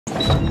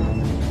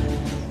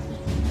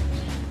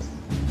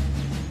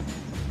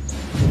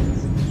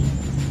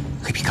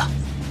黑皮哥，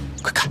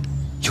快看，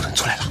有人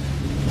出来了！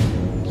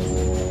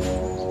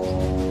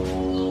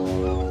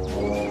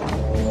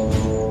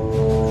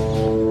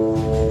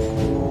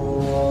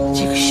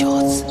这个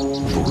小子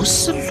不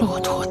是骆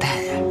驼蛋啊，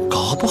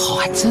搞不好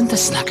还真的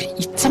是那个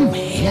一枝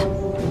梅呀！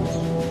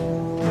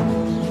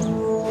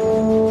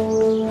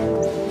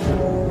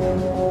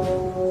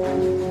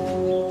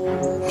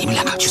你们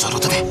两个去找骆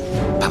驼蛋，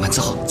办完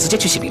之后直接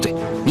去宪兵队。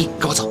你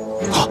跟我走，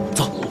好，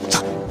走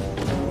走。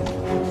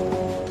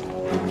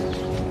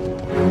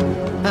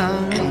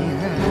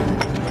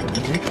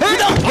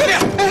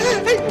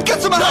 干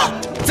什么？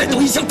再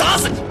动一枪打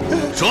死你！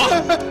说，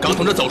刚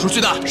从这走出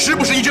去的是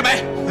不是一枝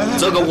梅？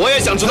这个我也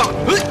想知道。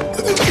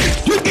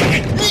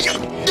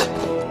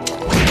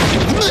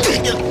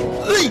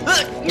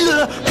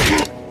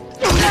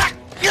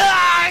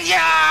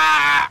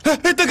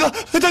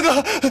大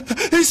哥，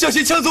小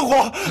心枪走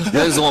火！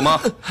认识我吗？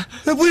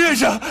不认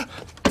识。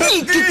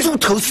你个猪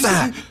头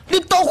三，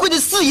连刀会的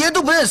四爷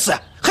都不认识，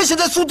还想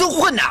在苏州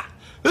混呢？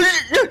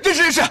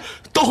认识，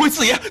刀会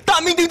四爷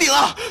大名鼎鼎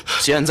啊！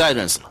现在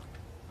认识了，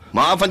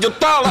麻烦就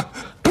大了。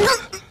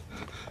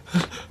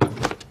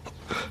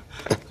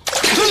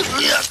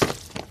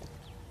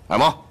二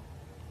毛，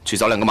去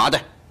找2个麻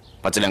袋，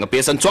把这2个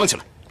瘪三装起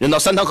来，扔到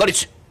三塘河里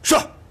去。是。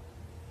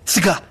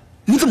四哥，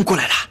你怎么过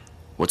来了？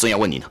我正要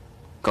问你呢，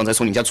刚才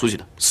从你家出去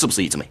的是不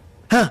是一枝梅？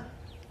嗯。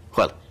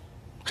坏了，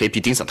黑皮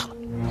盯上他了。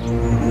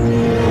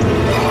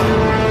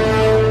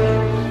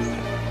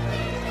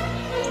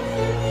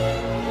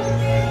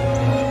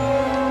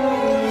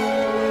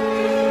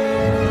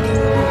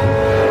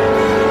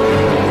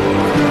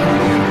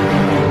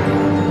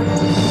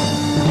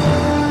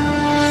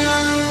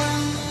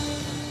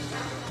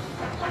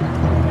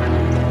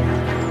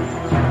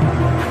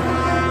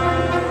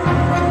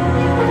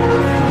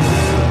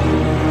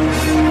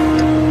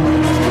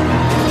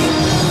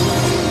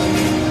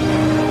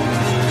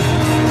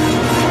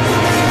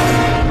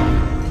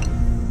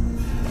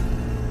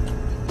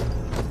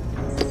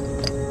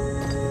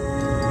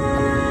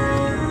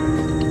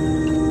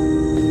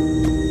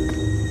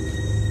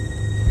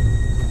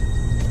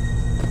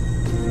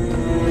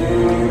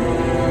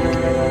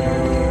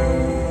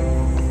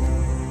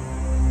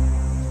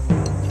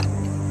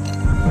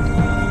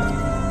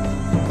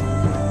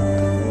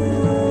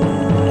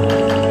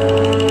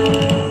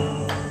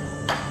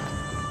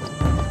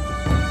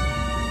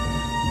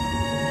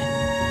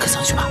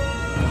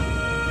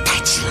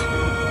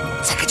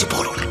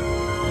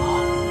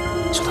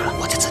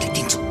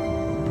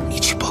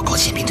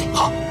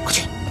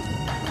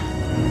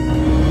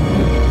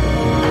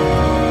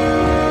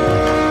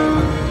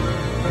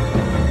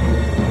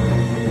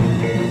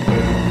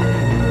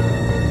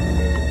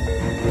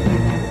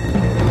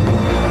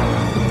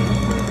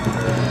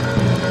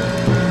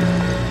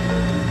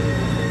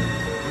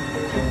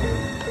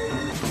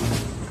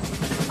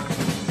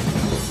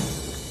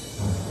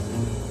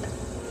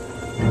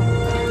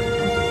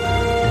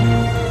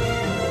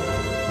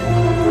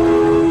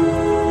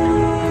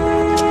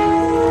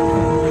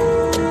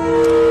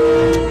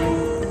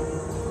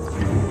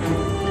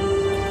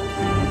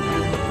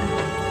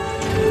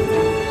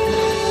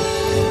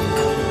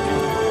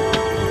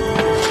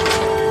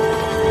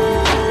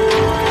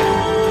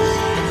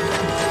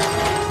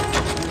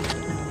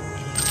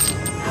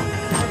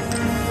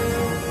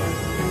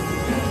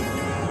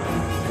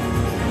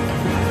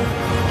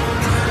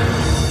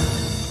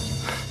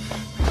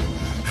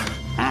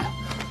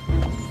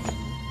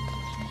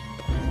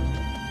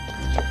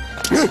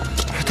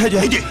 太君，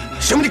弟，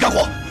什么你干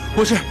活？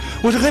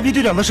我是黑皮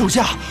队长的手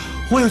下，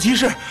我有急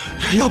事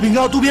要禀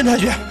告渡边太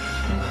君。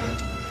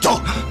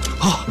走。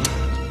好。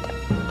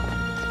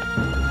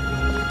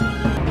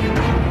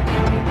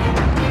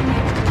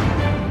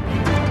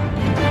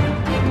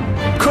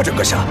科长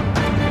阁下，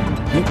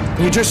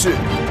你这是？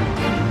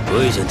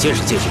我也想见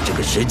识见识这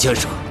个神枪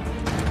手。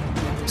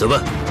走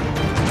吧。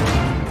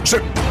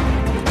是。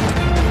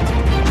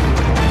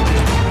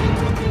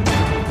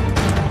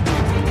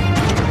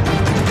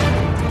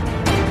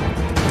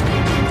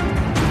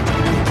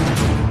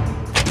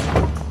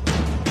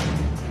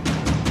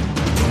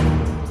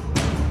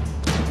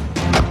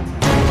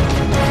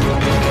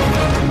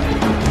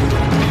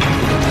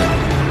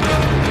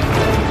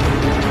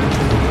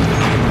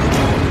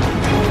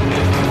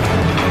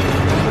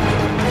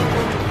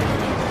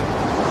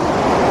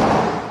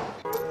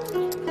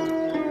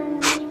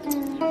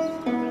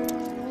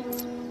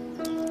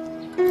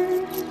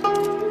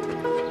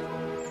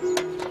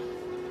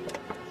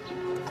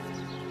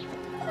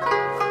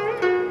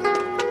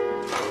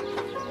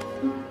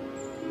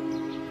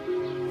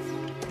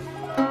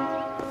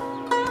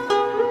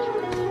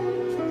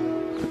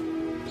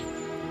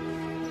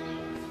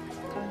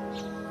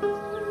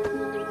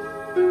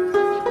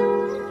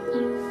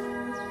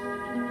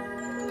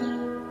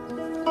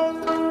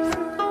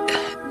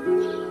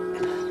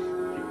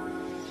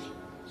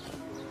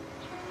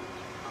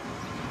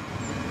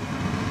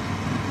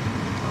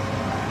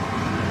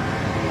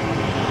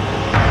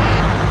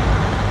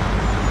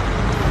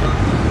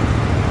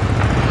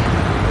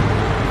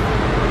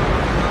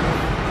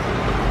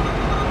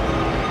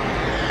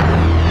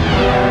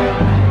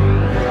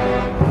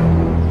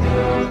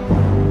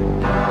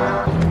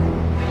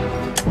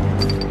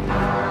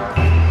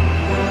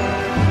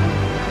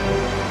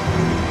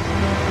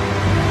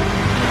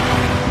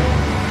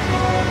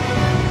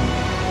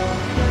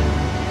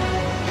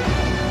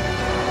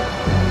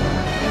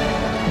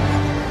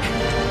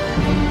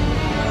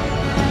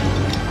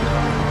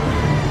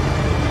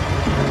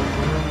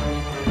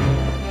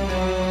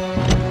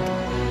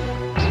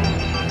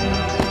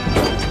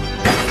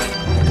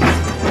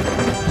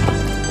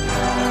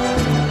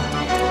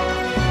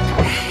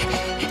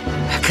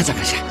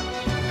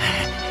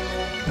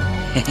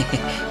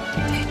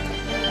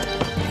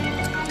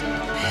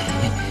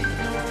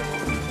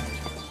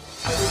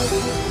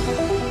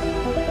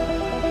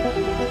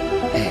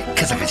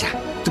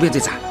渡边队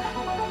长，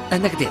那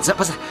个点子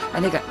不是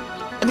那个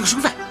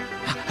凶犯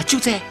啊，就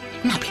在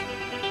那边。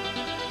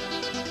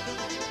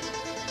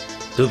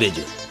渡边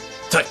君，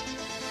在，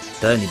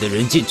带你的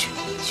人进去，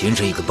形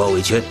成一个包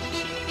围圈。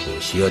我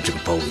需要这个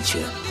包围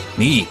圈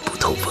密不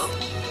透风，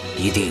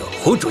一定要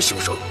活捉凶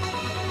手。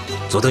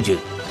佐藤君，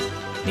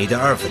你的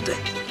2分队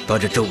把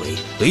这周围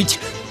围起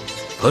来，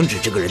防止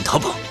这个人逃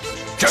跑。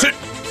是。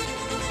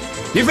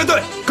1分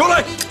队，跟我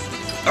来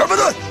；2分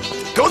队，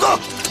跟我走。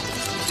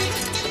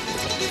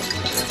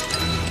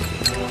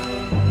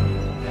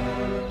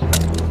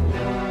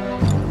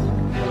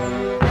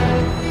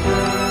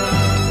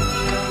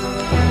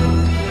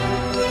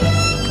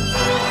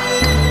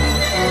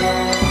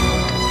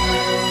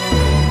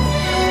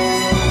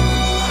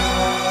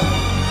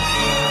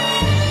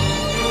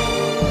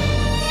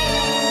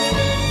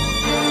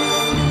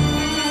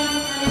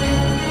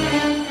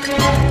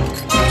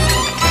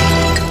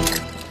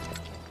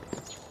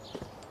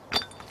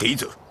第一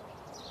组，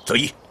左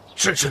一，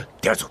是。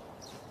第2组，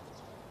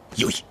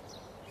右一，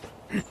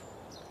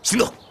行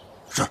动，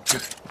是。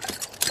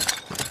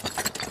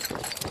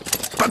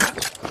观看，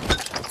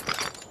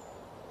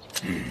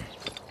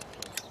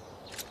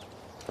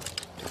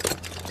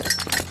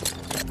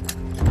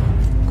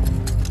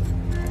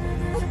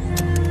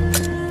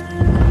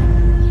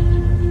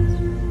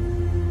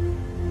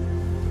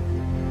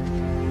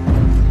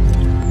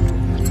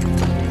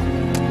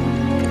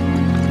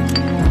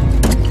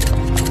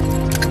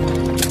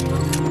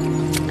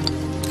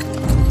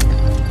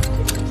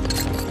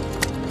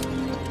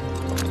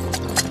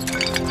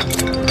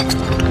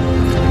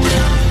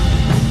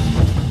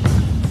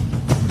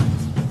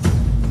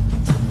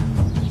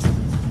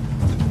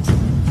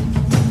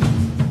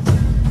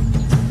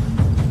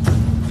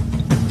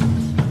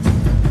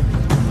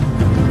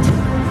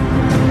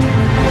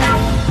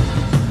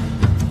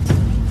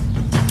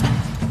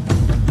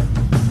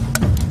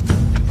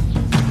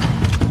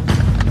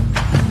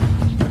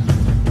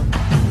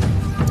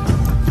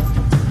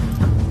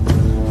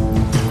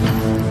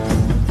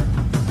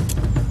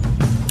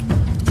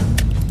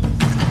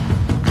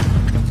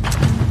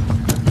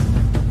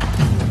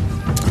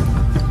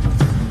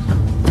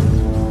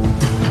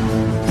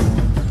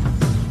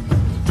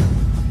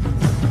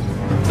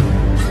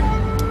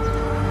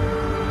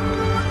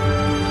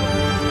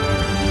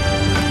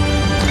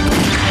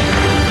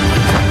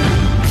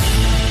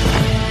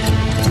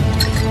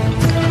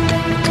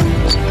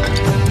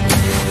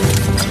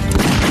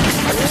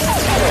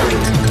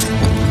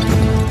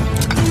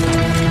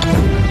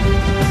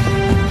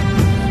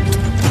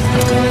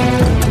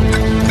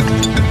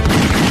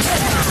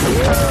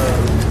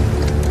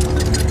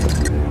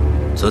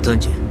佐藤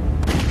君，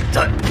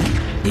在。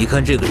你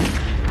看这个人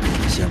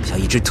像不像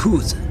一只兔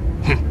子？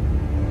哼，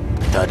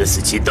他的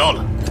死期到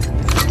了。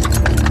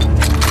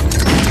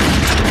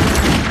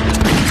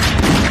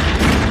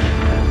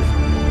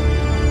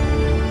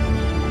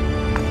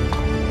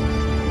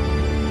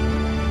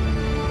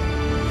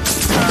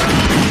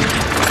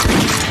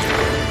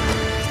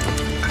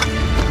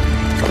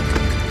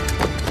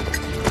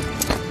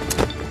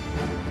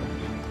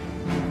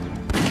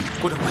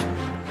郭长官，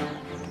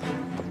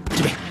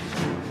这边，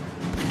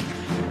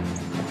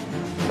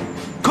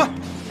快！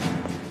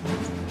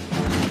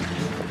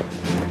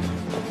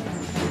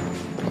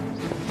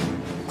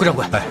郭长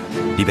官，哎，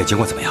里边情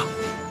况怎么样？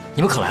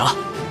你们可来了，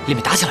里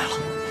面打起来了。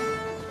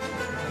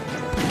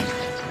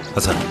阿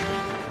森，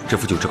这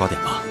附近有制高点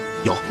吗？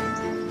有，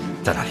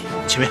在哪里？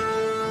前面，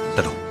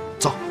带路。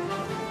走。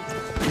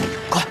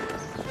快！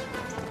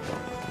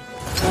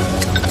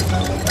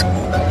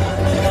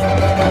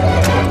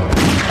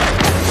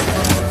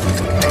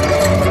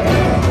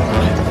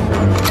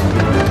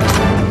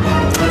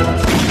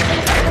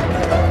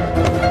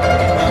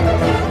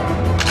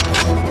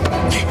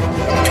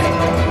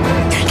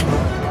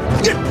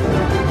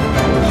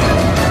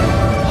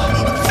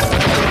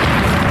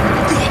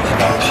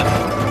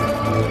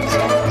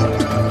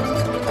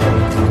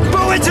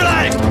包围起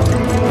来！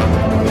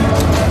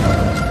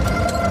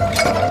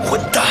混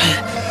蛋！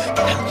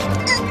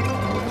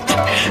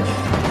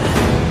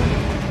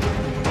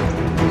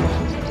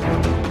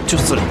就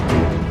是这里。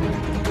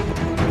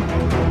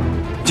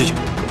进去，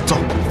走。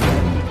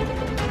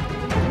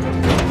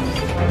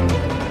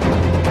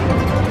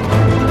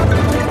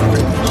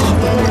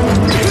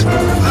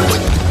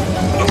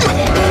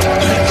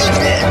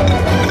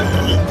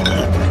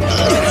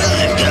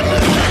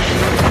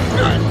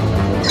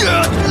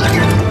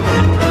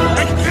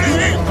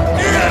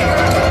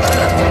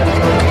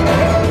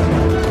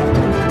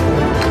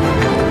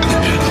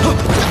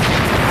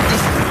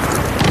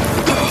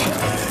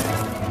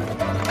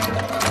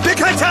别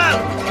开枪！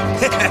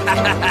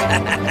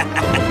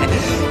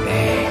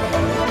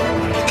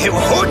给我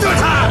护住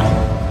他！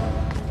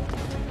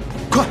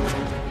快！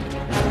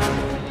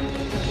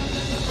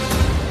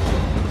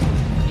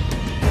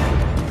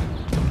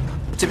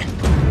这边。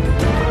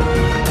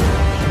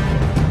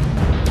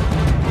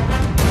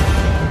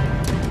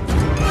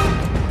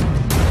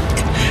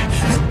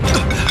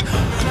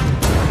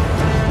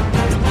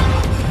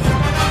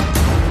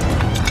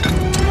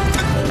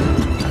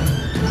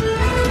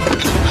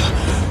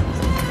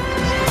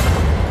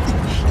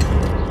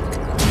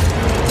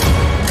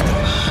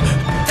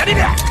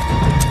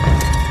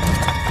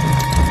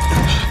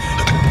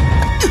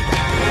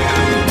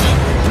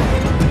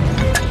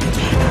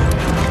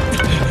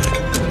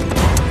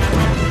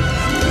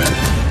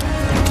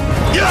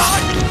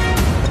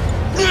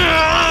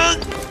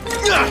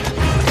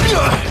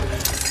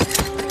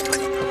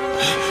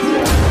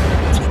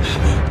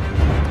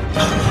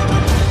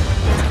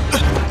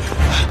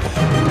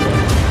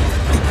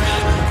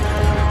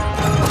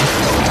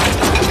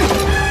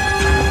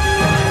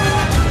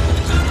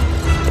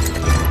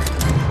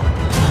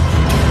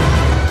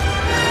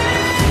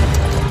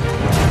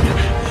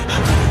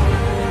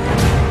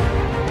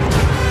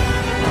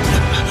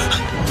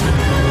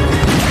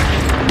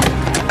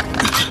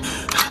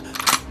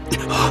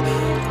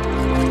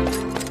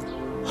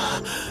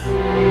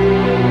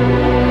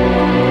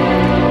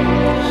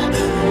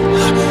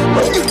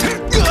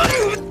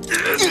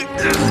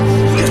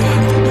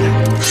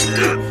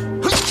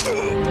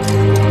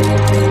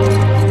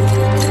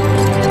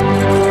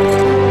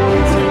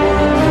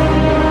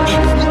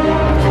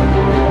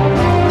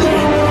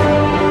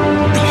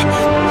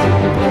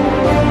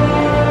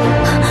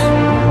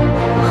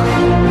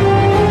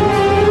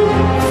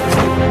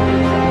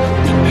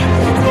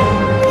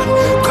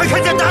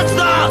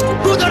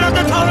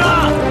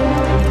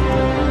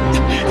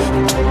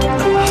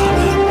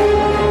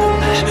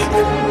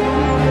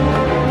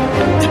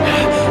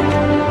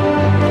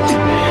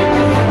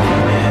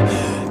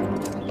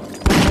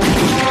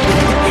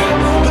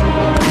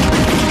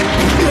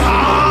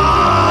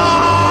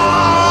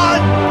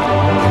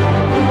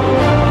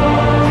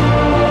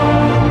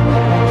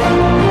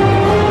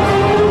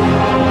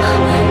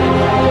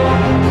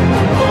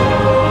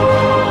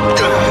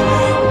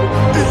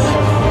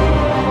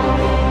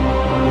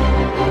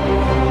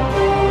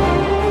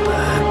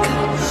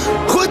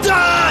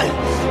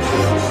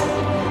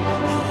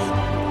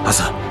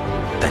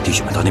弟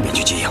兄们到那边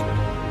去接应。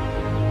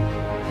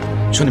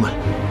兄弟们，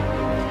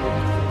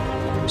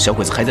小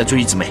鬼子还在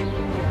追一只美，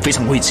非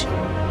常危急。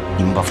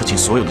你们把附近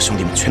所有的兄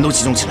弟们全都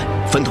集中起来，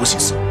分头行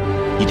事，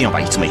一定要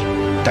把一只美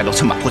带到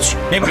乘马坡去。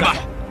明白。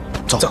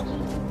走。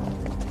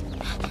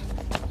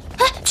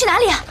哎，去哪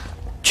里啊？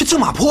去乘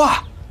马坡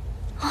啊！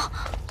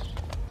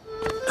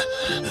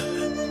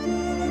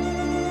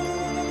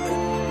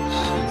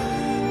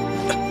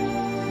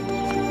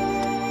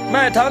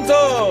卖糖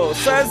粥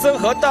，3升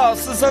河到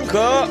4升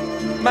河。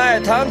卖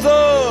糖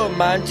粥，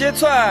满街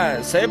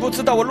窜，谁不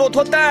知道我骆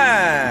驼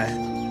蛋？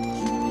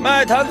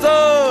卖糖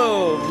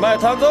粥，卖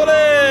糖粥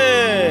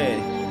嘞！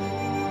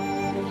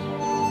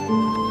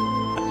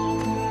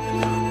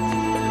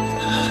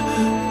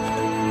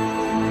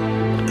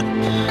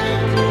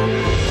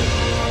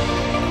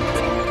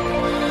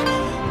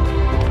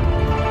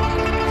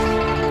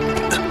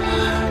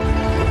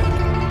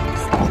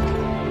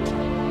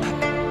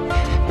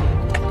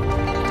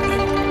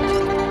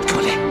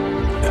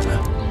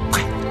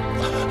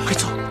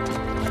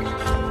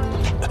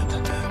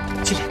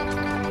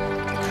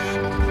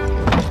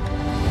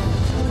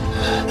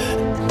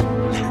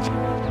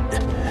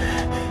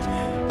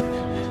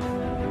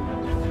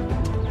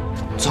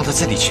装到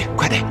这里去，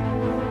快点！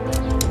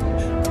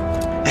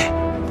哎，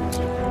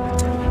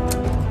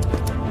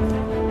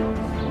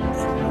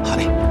好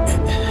嘞。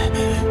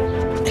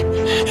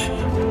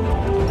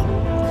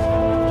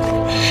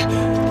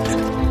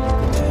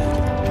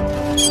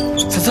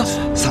上车，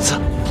上车！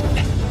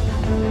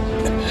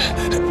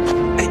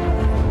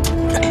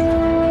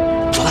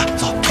走了，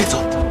走，快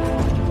走，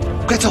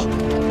快走！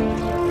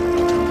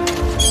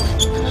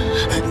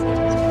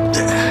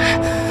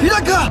于大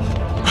哥，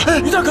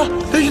于大哥，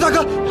于大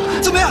哥。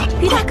怎么样，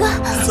于大哥？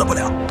死不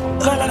了！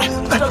来，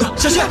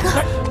小心！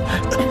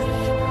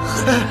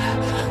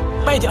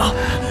慢一点啊，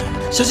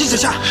小心，小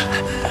夏！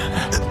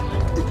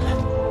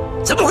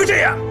怎么会这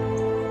样？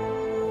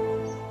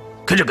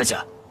看这个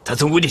下，他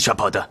从屋顶上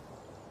跑的，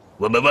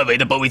我们外围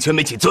的包围圈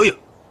没起作用。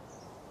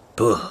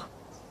不，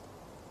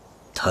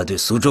他对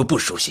苏州不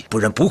熟悉，不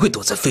然不会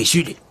躲在废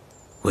墟里。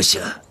我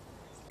想，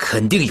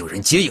肯定有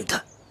人接应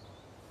他。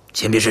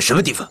前面是什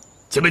么地方？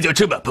前面叫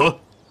车马坡，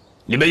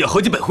里面有好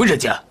几百户人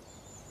家。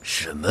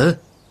什么？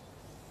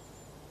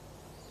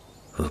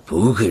我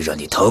不会让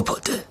你逃跑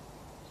的。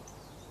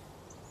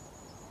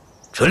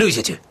传令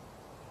下去，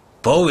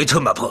包围车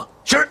马坡。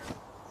是。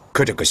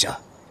科长阁下，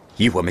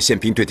以我们宪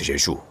兵队的人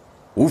数，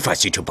无法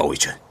形成包围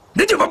圈。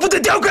那就把部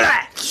队调过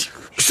来。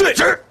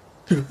是。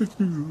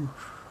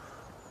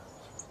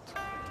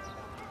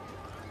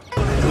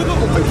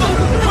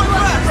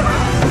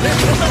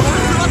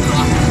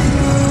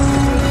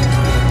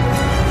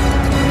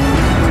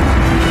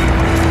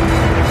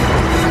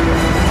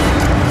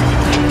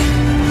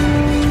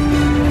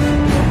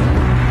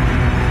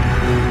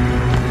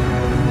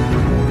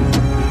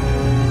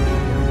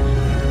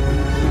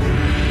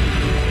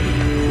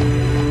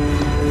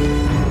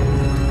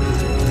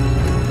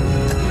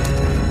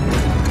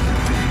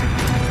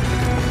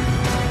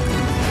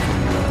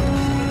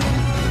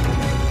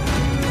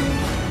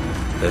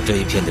把这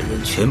一片的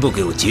人全部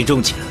给我集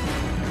中起来。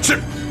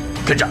是，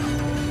科长。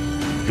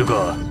如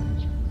果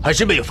还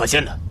是没有发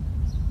现呢？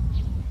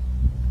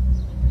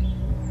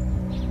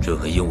这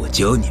还用我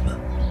教你吗？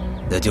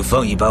那就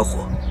放一把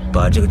火，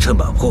把这个车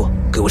马坡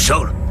给我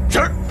烧了。是。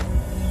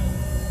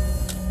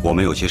我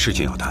们有些事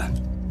情要谈，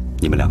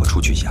你们两个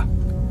出去一下。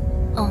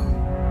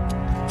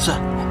是。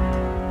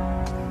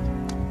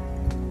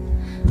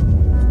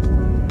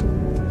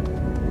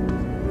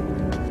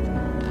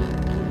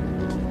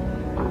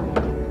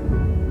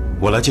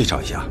我来介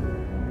绍一下，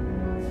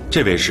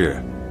这位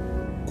是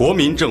国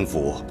民政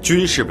府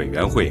军事委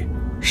员会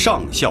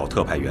上校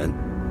特派员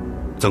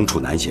曾楚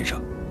南先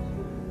生。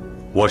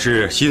我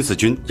是新四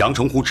军阳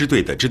澄湖支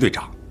队的支队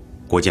长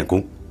郭建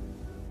功。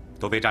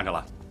都别站着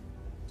了，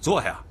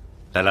坐呀！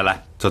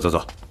来，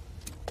坐。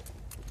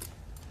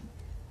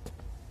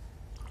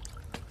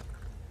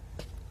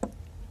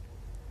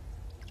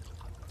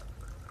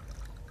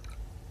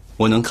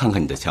我能看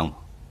看你的枪吗？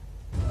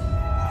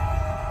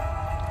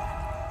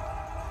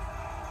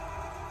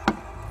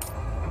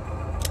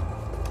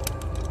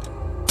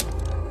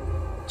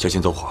小心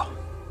走火。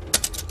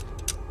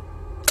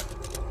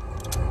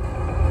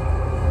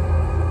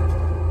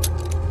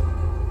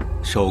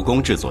手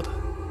工制作的，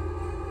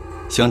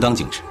相当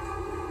精致。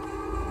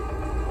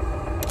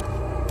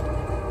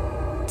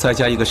再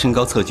加一个身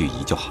高测距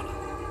仪就好了。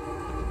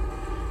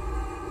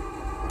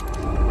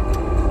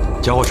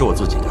家伙是我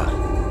自己的，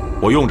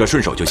我用着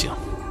顺手就行。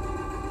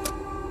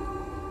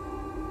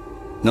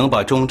能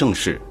把中正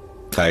式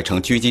改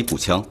成狙击步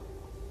枪，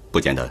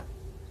不简单，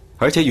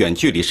而且远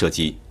距离射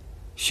击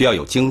需要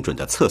有精准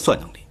的测算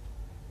能力，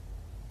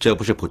这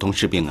不是普通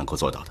士兵能够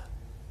做到的。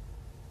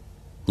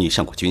你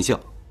上过军校，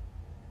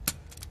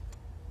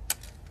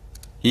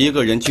一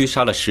个人狙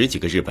杀了10几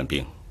个日本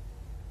兵，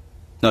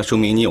那说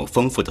明你有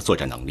丰富的作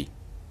战能力。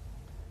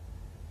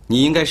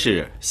你应该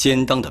是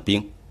先当的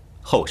兵，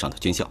后上的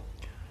军校，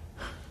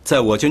在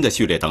我军的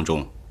序列当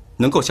中，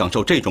能够享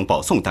受这种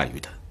保送待遇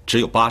的只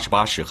有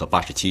88师和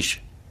87师，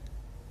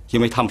因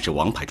为他们是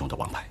王牌中的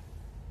王牌。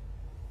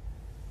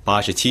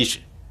87师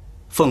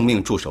奉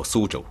命驻守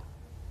苏州，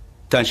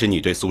但是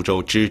你对苏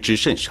州知之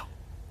甚少，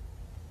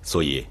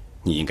所以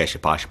你应该是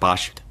88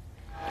师的。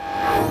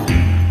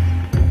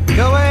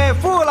各位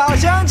父老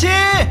乡亲、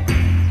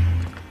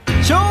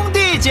兄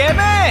弟姐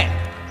妹，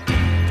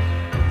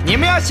你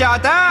们要晓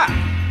得，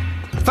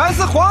凡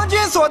是皇军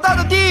所到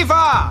的地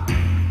方，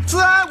治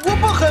安无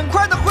不很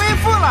快的恢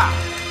复了，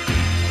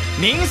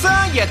民生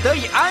也得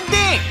以安定。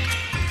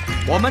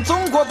我们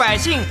中国百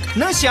姓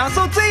能享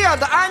受这样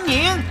的安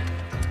宁，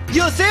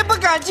有谁不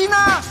感激呢？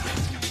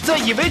这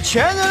已为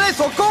全人类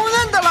所公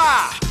认的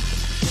啦。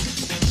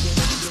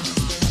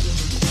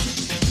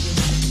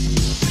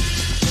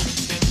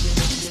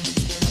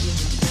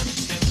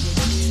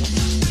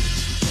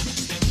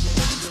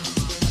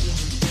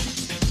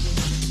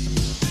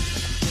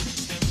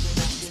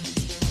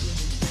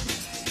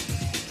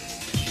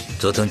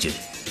佐藤君，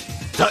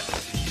在。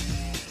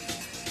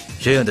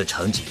这样的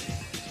场景，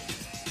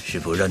是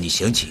否让你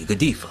想起一个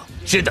地方？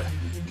是的，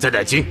在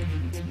南京。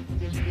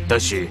当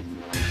时，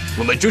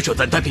我们驻守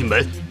在太平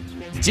门，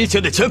机枪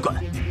的枪管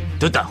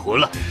都打活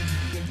了。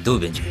渡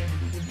边君，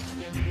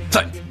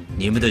在。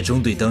你们的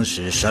中队当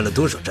时杀了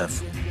多少战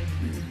俘？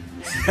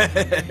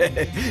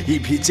一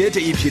批接着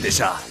一批的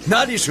杀，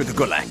哪里数得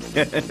过来？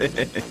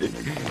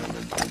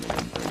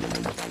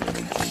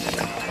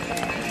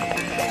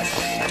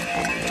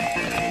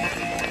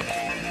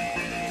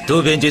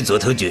渡边君、佐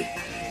藤君，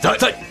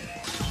在。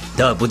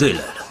大部队来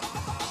了，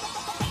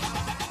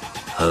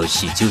好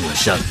戏就要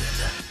上演了。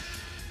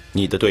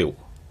你的队伍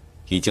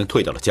已经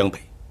退到了江北，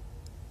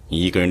你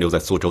一个人留在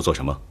苏州做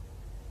什么？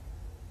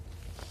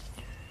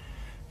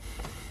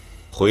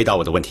回答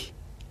我的问题。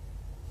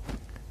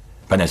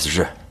办点私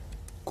事。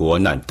国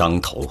难当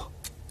头，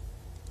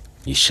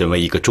你身为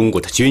一个中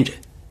国的军人，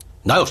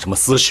哪有什么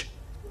私事？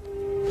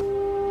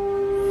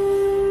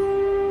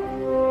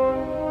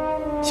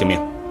姓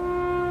名？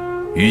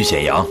于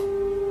显阳，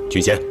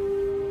军衔？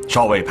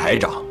少尉排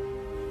长。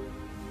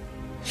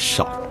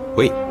少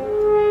尉。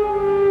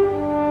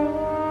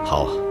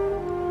好，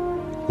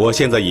我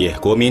现在以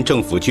国民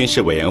政府军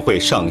事委员会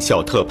上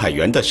校特派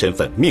员的身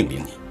份命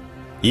令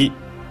你：一，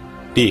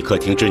立刻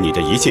停止你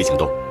的一切行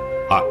动；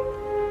二，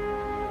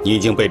你已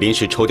经被临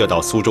时抽调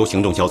到苏州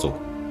行动小组，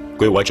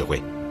归我指挥；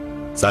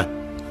三，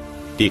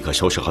立刻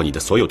收拾好你的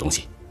所有东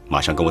西，马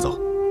上跟我走。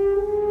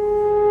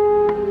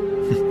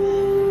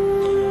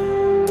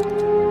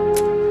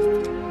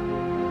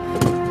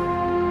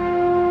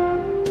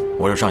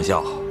我说上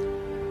校，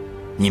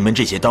你们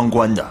这些当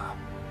官的，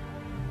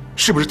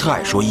是不是特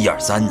爱说1、2、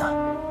3呢？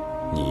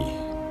你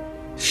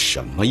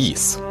什么意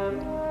思？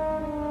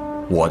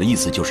我的意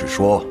思就是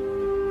说，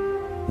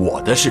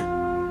我的事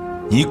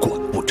你管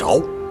不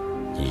着。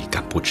你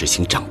敢不执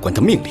行长官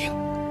的命令？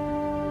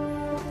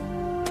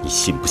你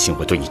信不信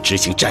我对你执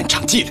行战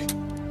场纪律？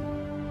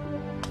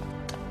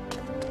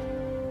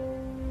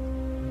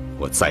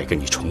我再跟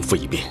你重复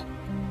一遍，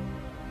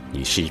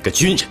你是一个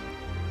军人。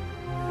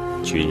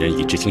军人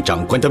以执行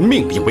长官的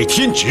命令为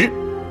天职。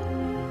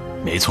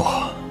没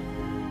错，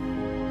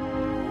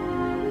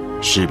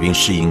士兵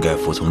是应该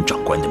服从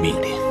长官的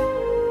命令。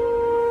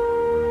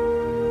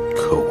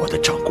可我的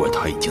长官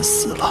他已经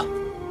死了。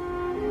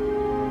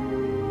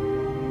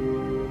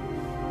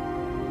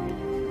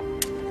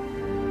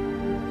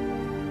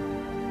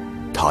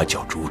他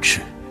叫朱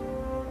赤，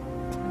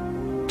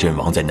阵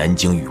亡在南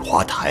京雨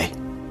花台，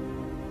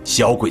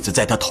小鬼子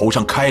在他头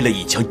上开了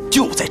一枪，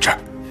就在这儿。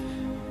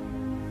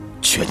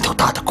拳头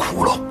大的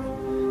窟窿，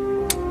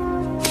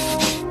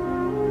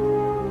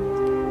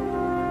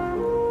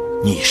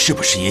你是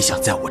不是也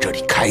想在我这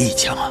里开一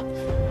枪啊？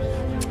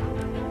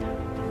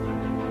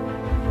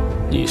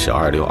你是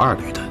262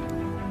旅的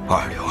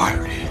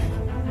，262旅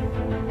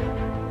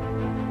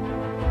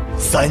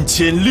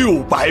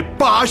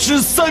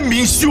，3683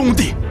名兄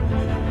弟，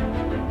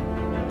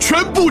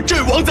全部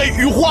阵亡在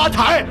雨花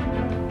台。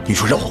你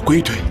说让我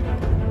归队，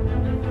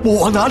我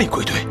往哪里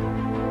归队？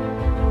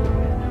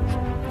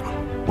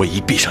我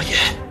一闭上眼，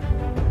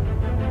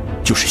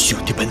就是兄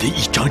弟们的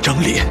一张张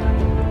脸，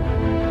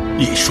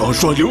一双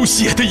双流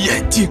血的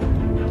眼睛。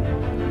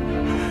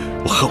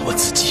我恨我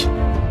自己，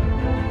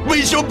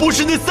为什么不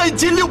是那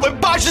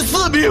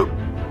3684名？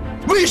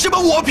为什么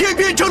我偏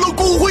偏成了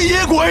孤魂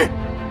野鬼？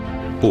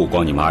不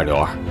光你们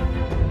262，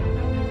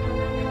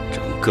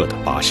整个的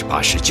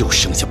88师就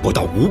剩下不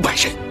到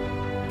500人。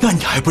那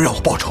你还不让我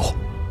报仇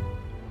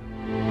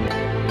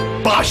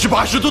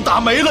？88师都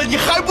打没了，你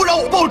还不让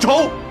我报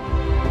仇？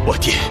我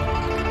爹、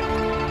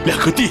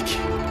2个弟弟，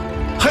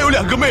还有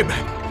2个妹妹，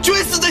全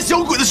死在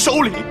小鬼子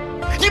手里。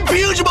你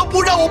凭什么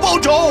不让我报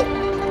仇？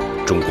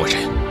中国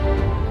人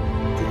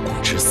不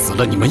光只死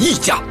了你们一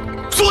家，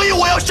所以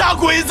我要杀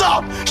鬼子！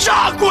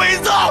杀鬼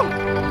子！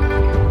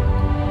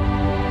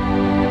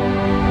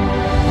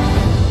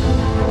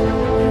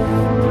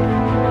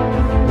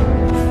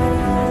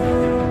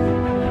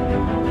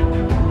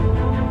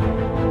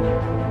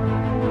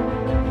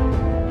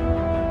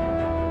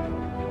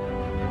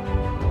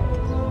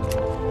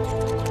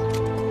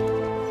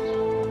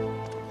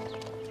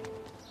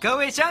各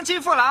位乡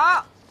亲父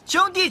老、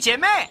兄弟姐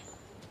妹，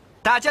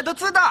大家都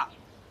知道，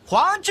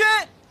皇军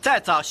在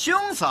找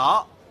凶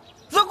手。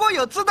如果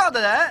有知道的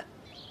人，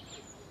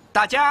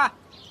大家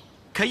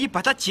可以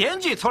把他检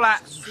举出来。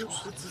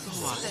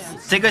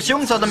这个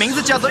凶手的名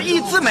字叫做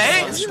一枝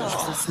梅。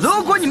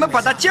如果你们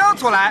把他交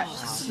出来，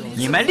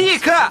你们立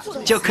刻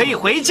就可以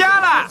回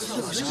家了。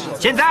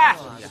现在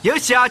由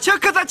小邱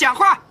科长讲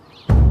话。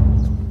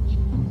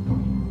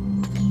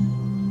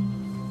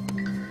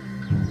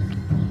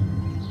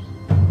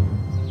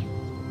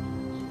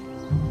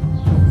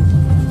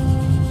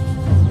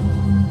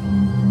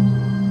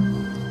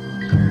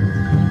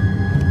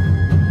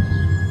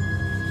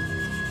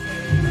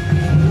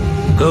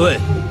各位，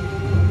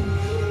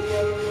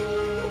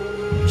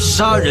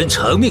杀人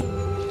偿命，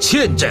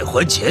欠债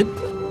还钱，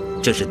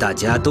这是大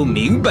家都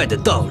明白的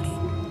道理。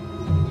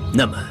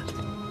那么，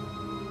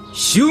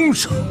凶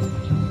手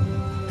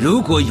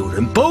如果有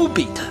人包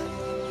庇他，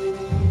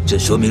这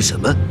说明什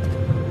么？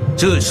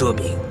这说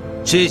明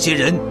这些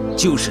人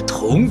就是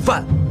同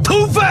犯，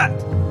偷犯，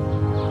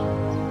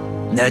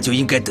那就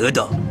应该得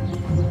到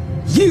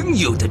应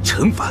有的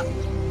惩罚。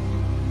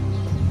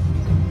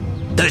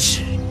但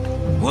是，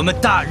我们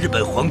大日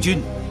本皇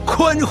军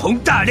宽宏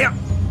大量，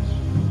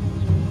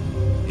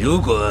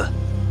如果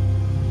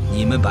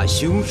你们把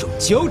凶手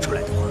交出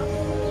来的话，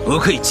我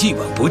可以既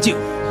往不咎。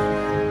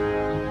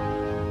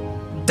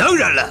当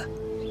然了，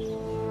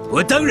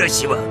我当然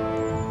希望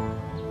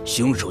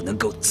凶手能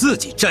够自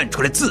己站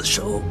出来自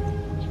首。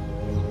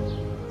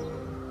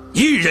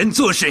一人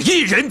做事一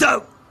人当，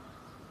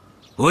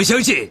我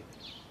相信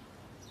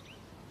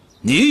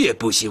你也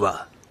不希望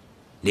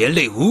连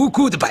累无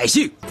辜的百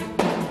姓。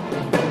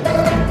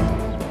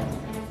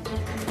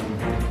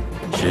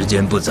时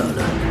间不早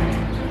了，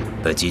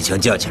把机枪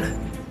架起来，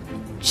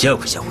吓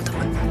唬吓唬他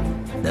们。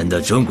难道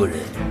中国人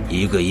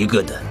一个一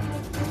个的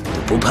都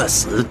不怕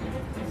死？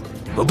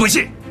我不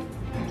信。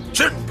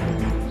是。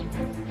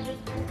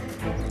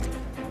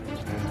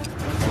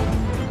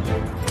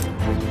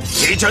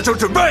机枪手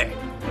准备。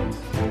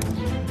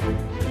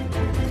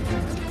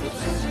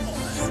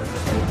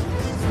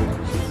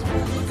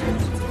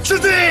是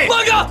的。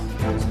报告。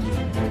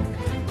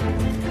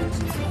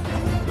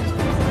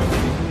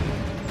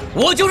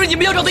我就是你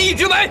们要找的一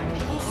枝梅。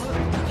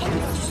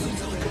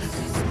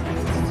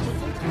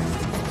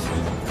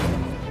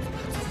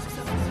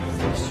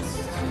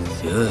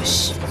よ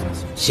し，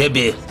宪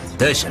兵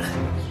带上来。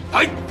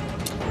哎，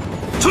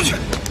出去，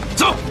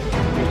走。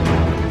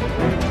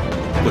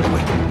陆指挥，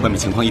外面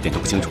情况一点都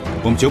不清楚，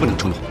我们绝不能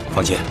冲动。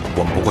放心，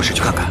我们不过是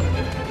去看看。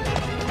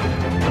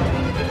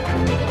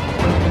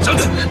上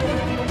去。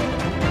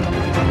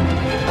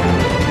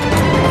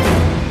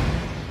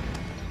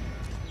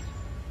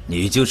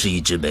你就是一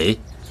枝梅？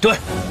对，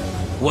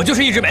我就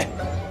是一枝梅。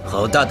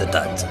好大的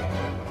胆子，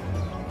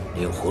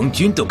连皇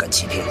军都敢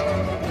欺骗，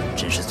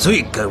真是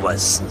罪该万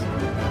死。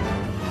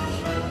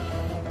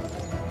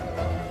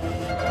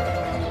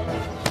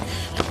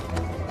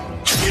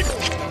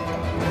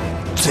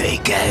罪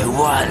该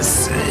万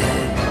死。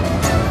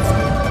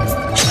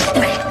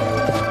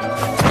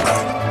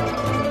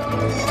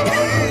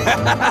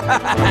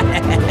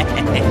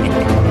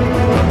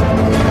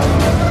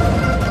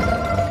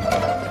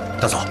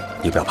大嫂，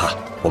你不要怕，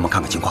我们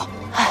看看情况。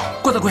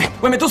郭大贵，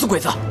外面都是鬼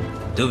子。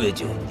德维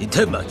军，你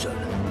太莽撞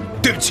了。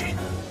对不起。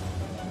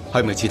还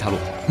有没有其他路？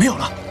没有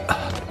了。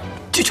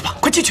进去吧，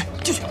快进去，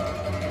进去。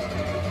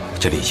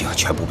这里已经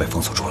全部被封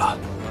锁住了。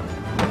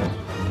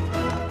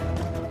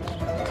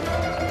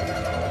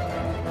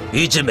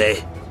一枝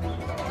梅，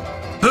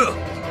不，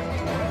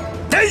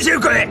胆小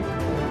鬼！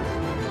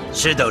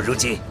事到如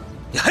今，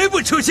你还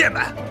不出现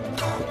吗？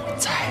兔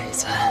崽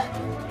子，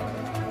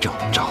又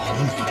找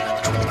你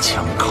了，中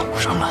枪口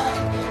上了。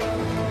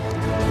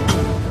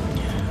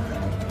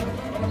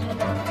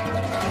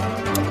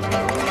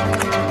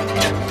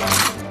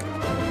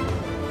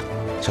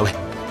少尉，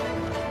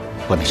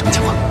外面什么情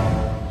况？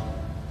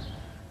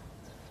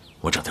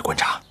我正在观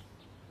察。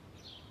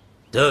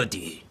到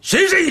底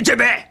谁是一枝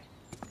梅？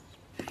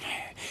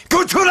给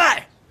我出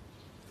来！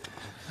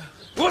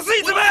我是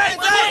一枝梅！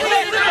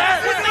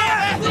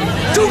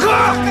住口！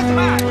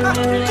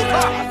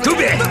周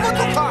边，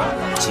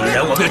既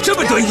然我们有这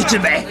么多一枝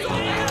梅，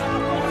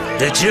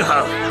那只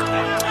好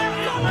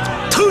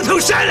统统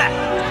杀了。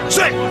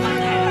是，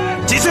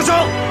几次钟，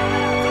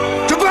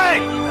准备。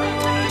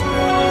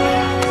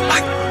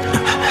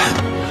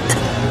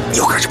你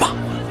要干什么？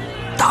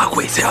打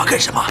鬼子要干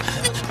什么？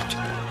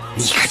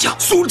你一开枪，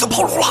所有人都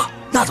跑路了，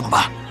那怎么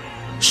办？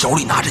手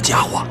里拿着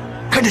家伙，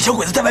看着小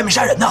鬼子在外面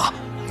杀人呢。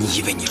你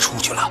以为你出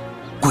去了，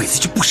鬼子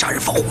就不杀人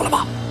放火了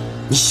吗？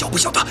你晓不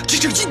晓得这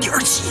是因你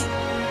而起？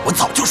我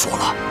早就说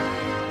了，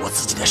我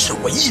自己的事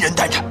我一人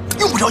担着，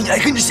用不着你来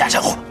跟着下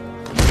山后。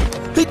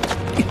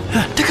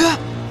大哥，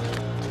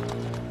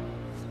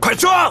快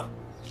说，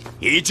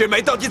一枝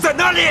梅到底在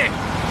哪里？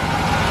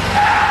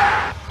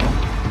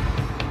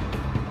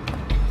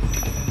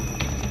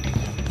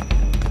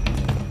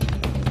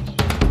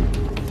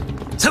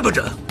参谋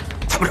长，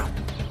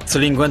司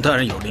令官大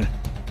人有令，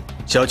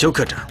小邱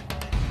科长，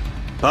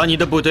把你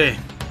的部队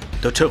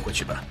都撤回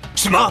去吧。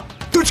什么？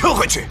都撤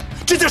回去？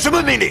这叫什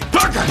么命令？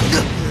让开！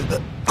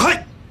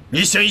快！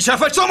你想一下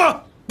犯上吗？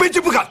卑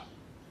职不敢。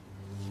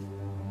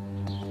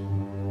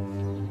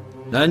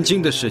南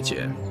京的事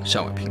件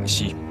尚未平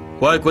息，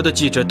外国的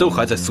记者都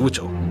还在苏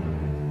州。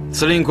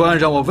司令官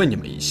让我问你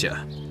们一下，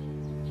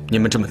你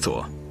们这么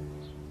做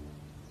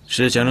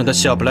是想让他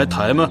下不来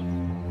台吗？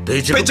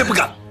卑职不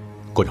敢。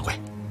郭掌柜，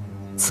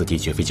此地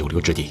绝非久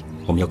留之地，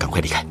我们要赶快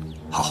离开。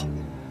好，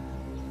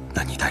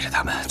那你带着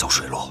他们走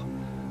水路，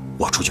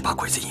我出去把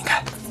鬼子引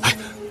开。哎，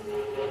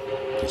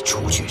你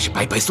出去是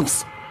白白送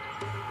死。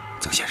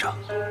曾先生，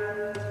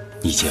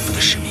你肩负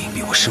的使命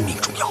比我生命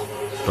重要。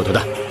骆驼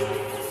蛋，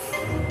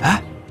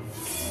哎，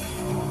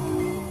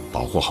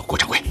保护好郭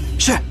掌柜。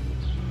是。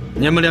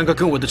你们两个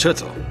跟我的车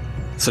走，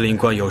司令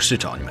官有事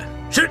找你们。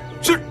是。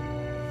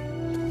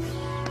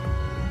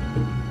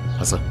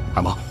阿四、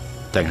二毛，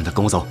带上他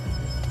跟我走。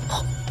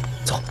好，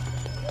走。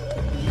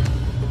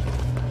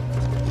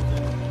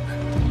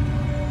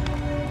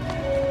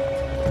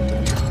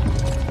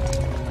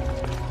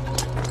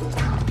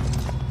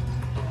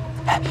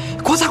哎，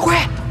郭掌柜，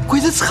鬼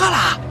子撤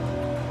了。